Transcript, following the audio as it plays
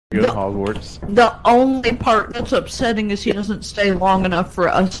Go to Hogwarts. The only part that's upsetting is he doesn't stay long enough for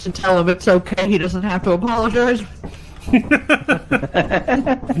us to tell him it's okay. He doesn't have to apologize.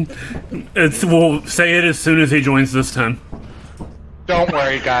 We'll say it as soon as he joins this time. Don't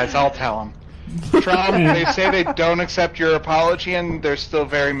worry, guys. I'll tell him. Trump, they say they don't accept your apology, and they're still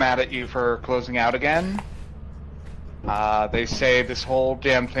very mad at you for closing out again. They say this whole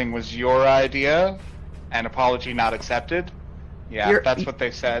damn thing was your idea, and apology not accepted. Yeah, that's what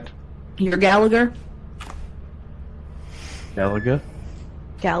they said. You're Gallagher? Galaga?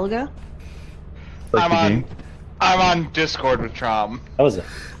 Galaga? I'm on Discord with Trom. That was it.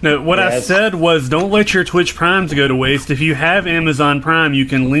 No, what I said was don't let your Twitch Primes go to waste. If you have Amazon Prime, you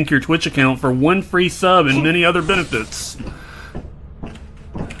can link your Twitch account for 1 free sub and many other benefits.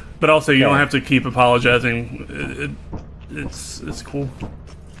 But also, you don't have to keep apologizing. It's cool.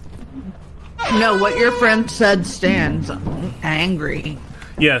 No, what your friend said stands. Angry.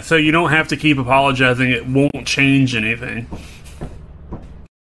 Yeah, so you don't have to keep apologizing. It won't change anything.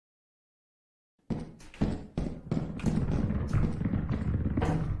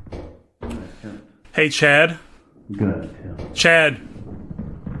 Hey, Chad. Good. Chad.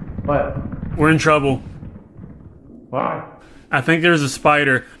 What? We're in trouble. Why? I think there's a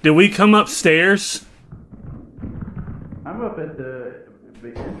spider. Did we come upstairs? I'm up at the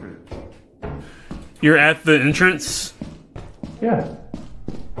big entrance. You're at the entrance? Yeah.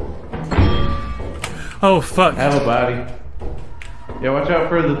 Oh, fuck. I have a body. Yeah, watch out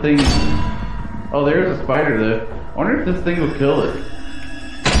for the thing. Oh, there's a spider though. I wonder if this thing will kill it.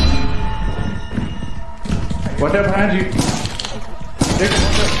 Watch out behind you.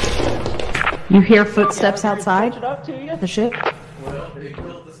 You hear footsteps outside the ship? Well, they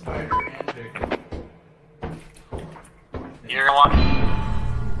killed the spider and chicken. You're gonna watch.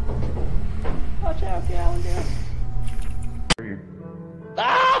 Watch out, Gallagher.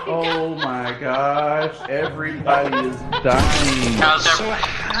 Oh my gosh, everybody is dying. So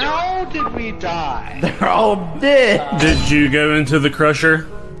how did we die? They're all dead. Did you go into the crusher?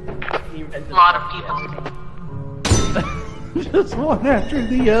 A lot of people. Just one after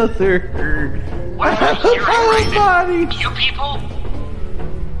the other. What are you hearing right now? Body. You people?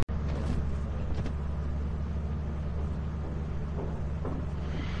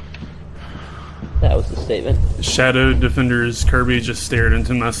 That was the statement. Shadow Defenders Kirby just stared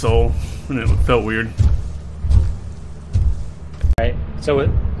into my soul, and it felt weird. Right. So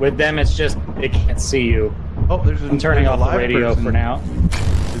with them, it's just they can't see you. Oh, there's I'm turning off the radio for now.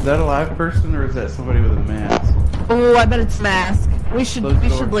 Is that a live person or is that somebody with a mask? Oh, I bet it's mask. We should leave.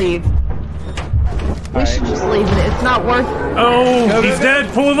 We should just leave it. It's not worth it. Oh, he's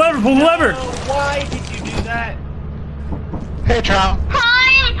dead! Pull the lever! Pull the lever! Why did you do that? Hey, Trom.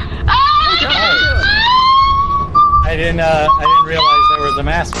 I didn't realize there was a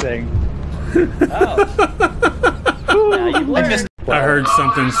mask thing. Oh. Now you've learned. I heard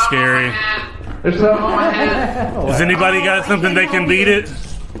something scary. There's something. Has anybody got something they can beat it?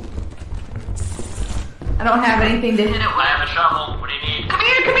 I don't have anything to hit it I with. have a shovel. What do you need? Come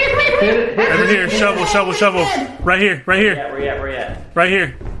here, come here, come here, come here. Over here, shovel, shovel, shovel. Right here, right here, Where you at? right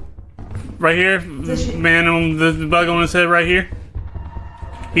here. Right here. Man on the bug on his head right here.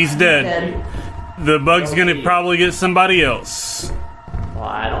 He's dead. The bug's gonna probably get somebody else. Well,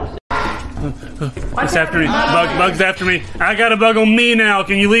 I don't see. It's after me. Bug's after me. I got a bug on me now.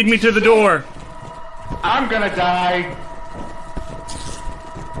 Can you lead me to the door? I'm gonna die.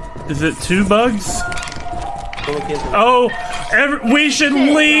 Is it 2 bugs? Oh, we should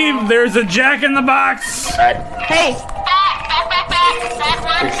leave. There's a Jack in the Box. Hey!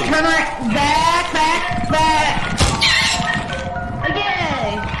 Turn around. Back.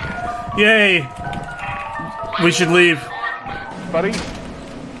 Yay. We should leave. Buddy?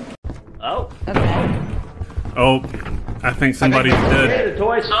 Oh. Okay. Oh, I think somebody's dead. The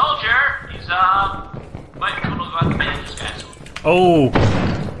toy Soldier! He's, might be able to manage this guy. Oh,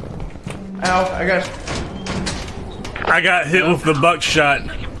 Ow, I got hit with the buckshot.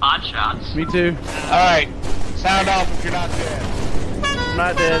 Taking pot shots. Me too. Alright. Sound off if you're not dead. I'm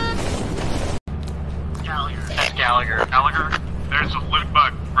not dead. Gallagher. That's Gallagher. Gallagher? There's a loot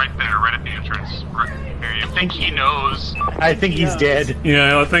bug right there, right at the entrance. Right here. You think he knows? I think he's dead.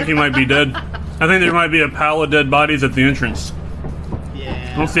 Yeah, I think he might be dead. I think there might be a pile of dead bodies at the entrance.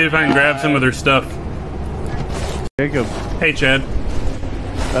 Yeah. I'll see if I can grab some of their stuff. Jacob, Hey, Chad.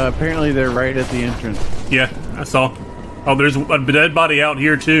 apparently they're right at the entrance. Yeah, I saw. Oh, there's a dead body out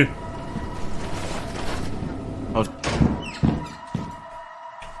here, too. Oh.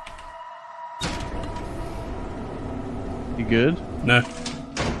 You good? No.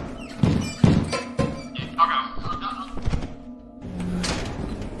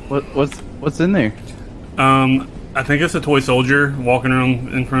 What's in there? I think it's a toy soldier walking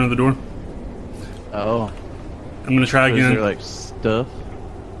around in front of the door. Oh. I'm gonna try Is again. there like stuff?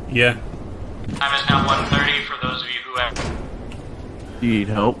 Yeah. Time is now 1:30 for those of you who have. Do you need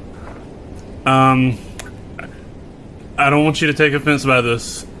help? I don't want you to take offense by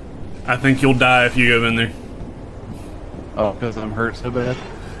this. I think you'll die if you go in there. Oh, because I'm hurt so bad.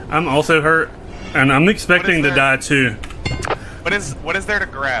 I'm also hurt, and I'm expecting to die too. What is there to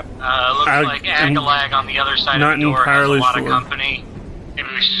grab? Looks like Agalag on the other side not of the door has a entirely lot of sure. company. Maybe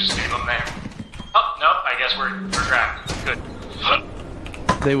we should just leave them there. Oh, no, I guess we're trapped. Good.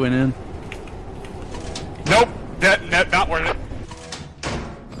 They went in. Nope. Not worth it.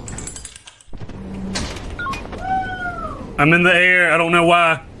 I'm in the air. I don't know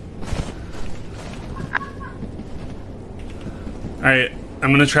why. Alright,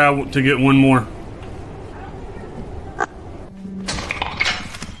 I'm gonna try to get one more.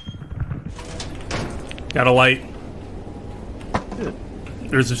 Got a light.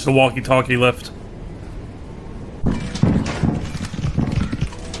 There's just a walkie-talkie left.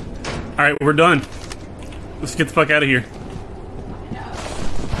 Alright, we're done. Let's get the fuck out of here.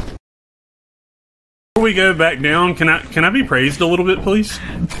 Before we go back down, can I be praised a little bit, please?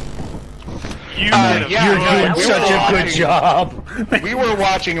 You're doing such a good job. We were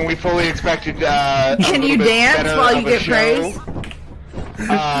watching and we fully expected. Can you dance while you get praise?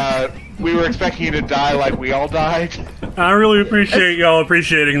 We were expecting you to die like we all died. I really appreciate y'all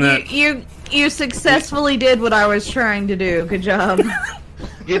appreciating that. You successfully did what I was trying to do. Good job.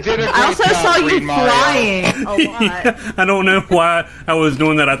 You did a great I also job, saw you Green Mario. flying a lot. Yeah, I don't know why I was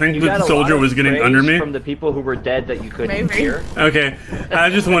doing that. I think You the got a soldier lot of was getting praise under me. from the people who were dead that you couldn't Maybe. hear. Okay,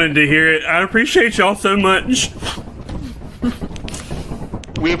 I just wanted to hear it. I appreciate y'all so much.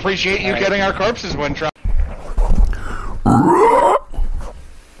 We appreciate you getting our corpses one try.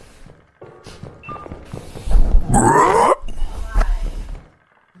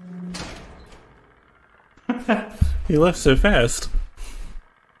 He left so fast.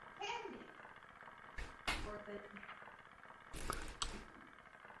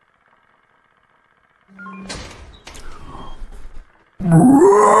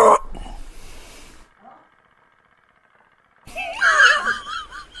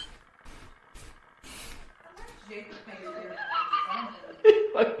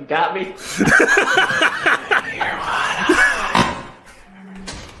 Fucking got me.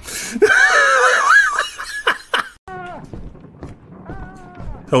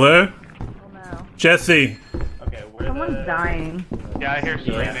 Hello? Oh no. Jesse. Okay, Someone's dying. Yeah, I hear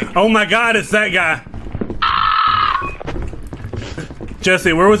screaming. Oh my god, it's that guy.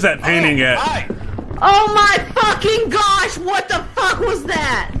 Jesse, where was that painting at? Hi! Oh my fucking gosh! What the fuck was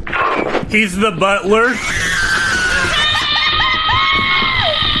that? He's the butler.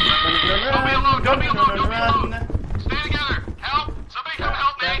 Don't be alone, don't be alone, don't be alone. Stay together. Help! Somebody come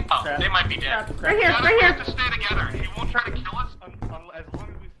help me. Oh, they might be dead. Right here, Guys, right we here. have to stay together. He won't try to kill us. As long as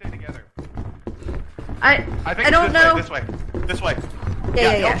we stay together. I I think I don't know. This way. This way.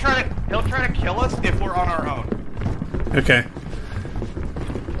 Yeah. He'll try to kill us if we're on our own. Okay.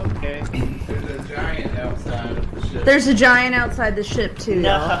 Okay. There's a giant outside of the ship. There's a giant outside the ship too.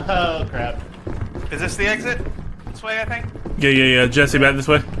 y'all. Oh crap. Is this the exit? This way, I think. Yeah. Jesse, back this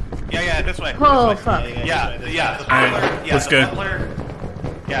way. Yeah, this way. Oh This way. fuck. Yeah. The Alright, butler. Yeah, let's the go. butler.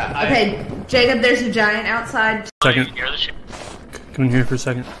 Yeah. Okay, Jacob, there's a giant outside. Second. Near the ship. Come in here for a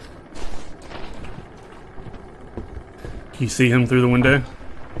second. Can you see him through the window?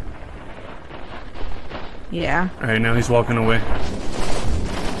 Yeah. Alright, now he's walking away.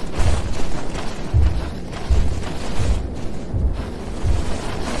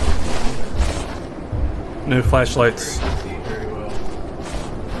 No flashlights.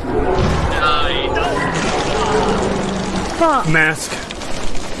 Fuck. Mask.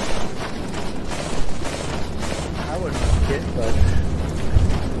 I wouldn't get, but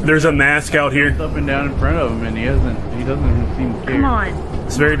There's a mask out here. Up and down in front of him, and he doesn't seem to care. Come on.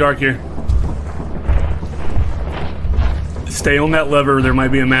 It's very dark here. Stay on that lever, there might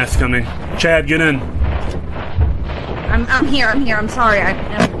be a mask coming. Chad, get in. I'm here. I'm sorry.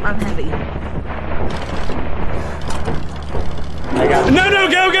 I'm heavy. I got No,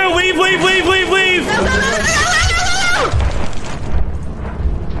 go, leave.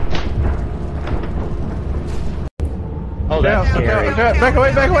 Oh, that's scary.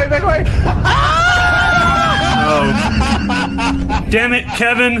 Back away! Oh. Damn it,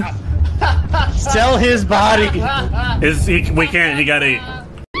 Kevin. Sell his body. We can't, he got 8.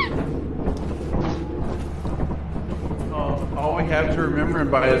 All we have to remember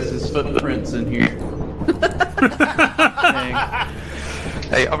him by is his footprints in here. Dang.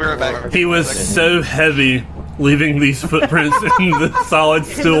 Hey, I'll be right back. He was so heavy, leaving these footprints in the solid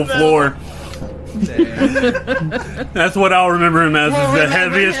steel floor. That's what I'll remember him as,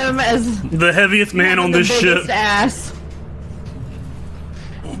 is the heaviest man on this ship. Ass.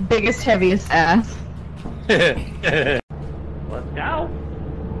 Biggest, heaviest ass. Let's go.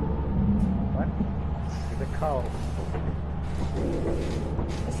 What? The call.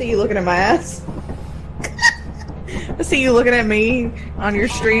 I see you looking at my ass. I see you looking at me on your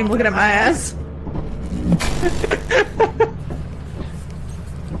stream, looking at my ass.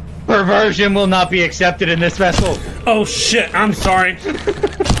 Perversion will not be accepted in this vessel. Oh shit, I'm sorry. The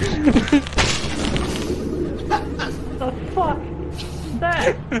fuck is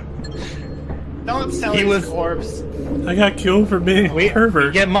that? Don't sell his corpse. I got killed for being a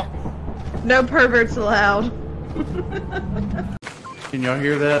pervert. No perverts allowed. Can y'all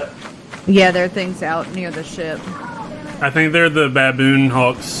hear that? Yeah, there are things out near the ship. I think they're the baboon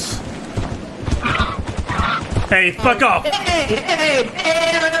hawks. Hey, fuck off!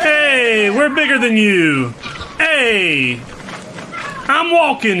 Hey, we're bigger than you! Hey! I'm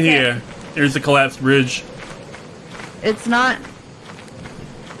walking here! Here's the collapsed bridge. It's not...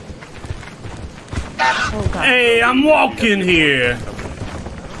 Oh, God. Hey, I'm walking here!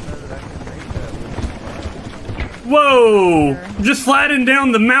 Whoa! Just sliding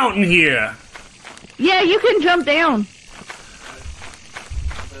down the mountain here! Yeah, you can jump down.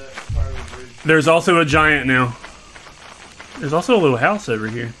 There's also a giant now. There's also a little house over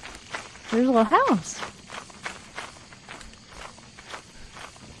here. There's a little house.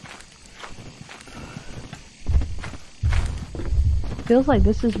 Feels like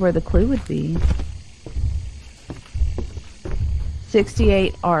this is where the clue would be.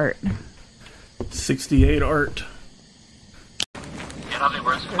 68 art. 68 art. Yeah, nothing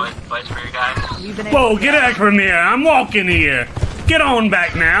worse than advice for you guys. Whoa, get back from here! I'm walking here! Get on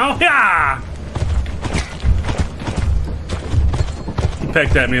back now! Yeah! He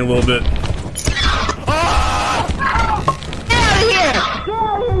pecked at me a little bit. Get out of here! Get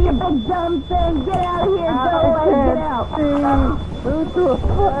out of here, you big dumb thing! Get out of here! Go away! Get out! Move to a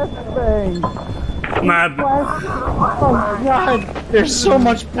flashbang. My... Oh God! There's so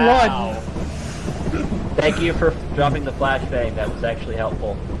much blood. Ow. Thank you for dropping the flashbang. That was actually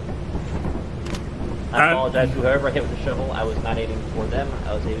helpful. I apologize to whoever I hit with the shovel. I was not aiming for them.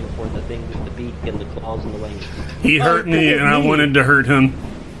 I was aiming for the thing with the beak and the claws and the wings. He hurt me and I wanted to hurt him.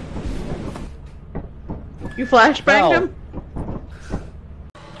 You flashbanged him?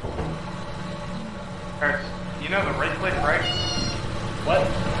 Hurts. You know the right click, right? What?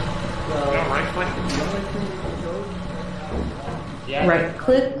 You know right click? Yeah. Right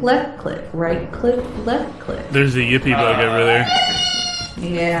click, left click, right click, left click. There's a yippee bug over there.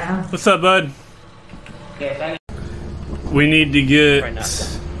 Yeah. What's up, bud? We need to get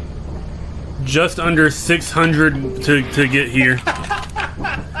just under 600 to get here.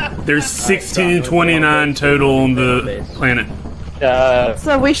 There's 1629 total on the planet.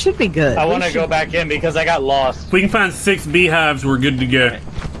 So we should be good. I want to go back in because I got lost. If we can find 6 beehives, we're good to go.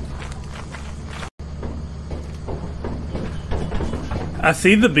 I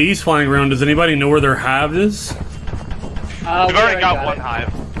see the bees flying around. Does anybody know where their hive is? We've already got one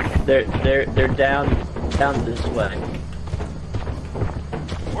hive. They're down this way.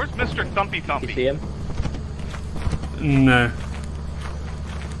 Where's Mr. Thumpy You Thumpy? see him? No.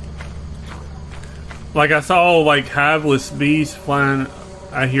 Like I saw like hiveless bees flying.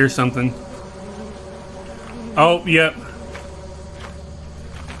 I hear something. Oh, yep.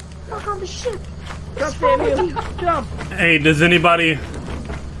 Fuck on the ship. Jump! Hey, does anybody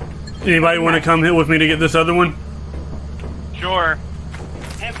want to come hit with me to get this other one? Sure.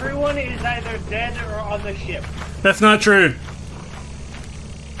 Everyone is either dead or on the ship. That's not true.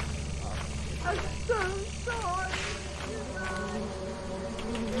 I'm so sorry.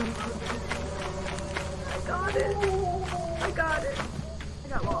 I got it. I got it. I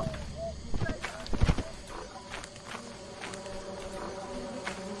got lost.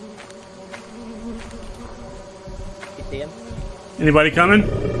 You see him? Anybody coming?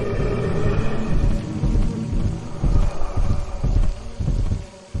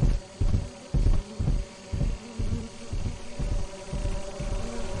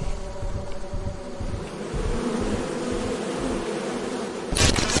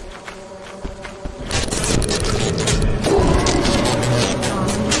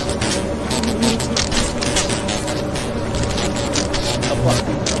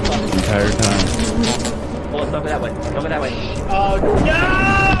 Entire time. Oh, it's over that way. Over that way. Oh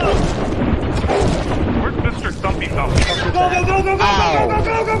no! Where's Mr. Thumpy Wow,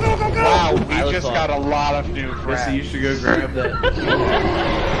 we just got a lot of new friends. Jesse, you should go grab that.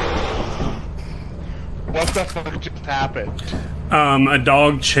 What the fuck just happened? A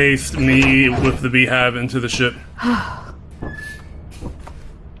dog chased me with the beehive into the ship.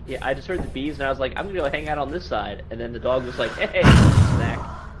 Yeah, I just heard the bees and I was like, I'm gonna go hang out on this side. And then the dog was like, hey, snack.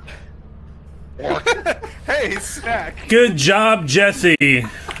 Hey, snack. Good job, Jesse.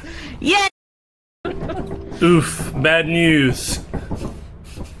 Yeah. Oof, bad news.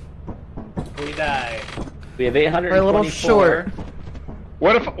 We die. We have 824. We're a little short.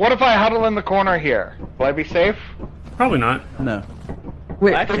 What if I huddle in the corner here? Will I be safe? Probably not. No.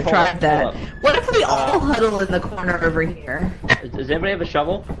 We Actually, hold tried up, that. hold up. What if we all huddle in the corner over here? Does anybody have a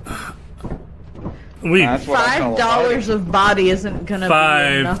shovel? We That's what I call a $5 of body isn't gonna be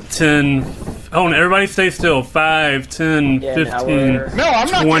 5, enough. 10. Oh, and everybody stay still. 5, 10, Yeah, now 15, we're- No,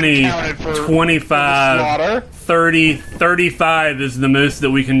 I'm not 20, getting counted for 25, slaughter. 30, 35 is the most that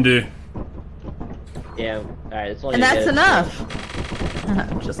we can do. Yeah, alright, it's only And a that's bit. enough.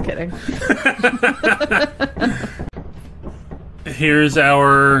 I'm just kidding. Here's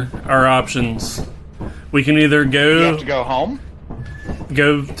our options. We can either You have to go go home?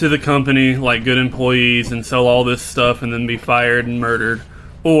 to the company like good employees and sell all this stuff and then be fired and murdered,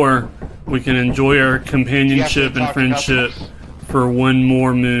 or we can enjoy our companionship and talk to friendship customers. for one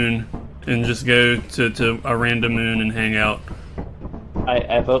more moon and just go to a random moon and hang out.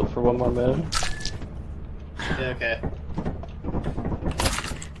 I vote for one more moon. Okay.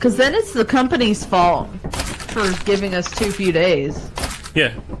 Because then it's the company's fault for giving us too few days.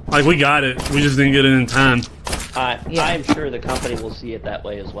 Yeah, like we got it. We just didn't get it in time. Yeah. I'm sure the company will see it that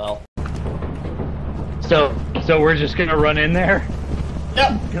way as well. So we're just gonna run in there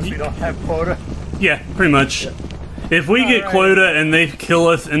Yep. because we don't have quota. Yeah, pretty much. If we get quota and they kill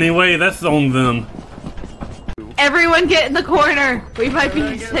us anyway, that's on them. Everyone get in the corner. We might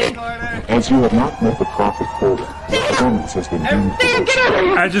be safe. As you have not met the profit quota, your performance has been deemed Damn, get over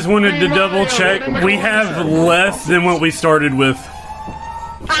here. I just wanted to double check. We have less than what we started with.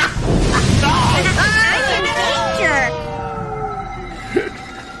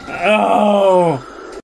 Oh.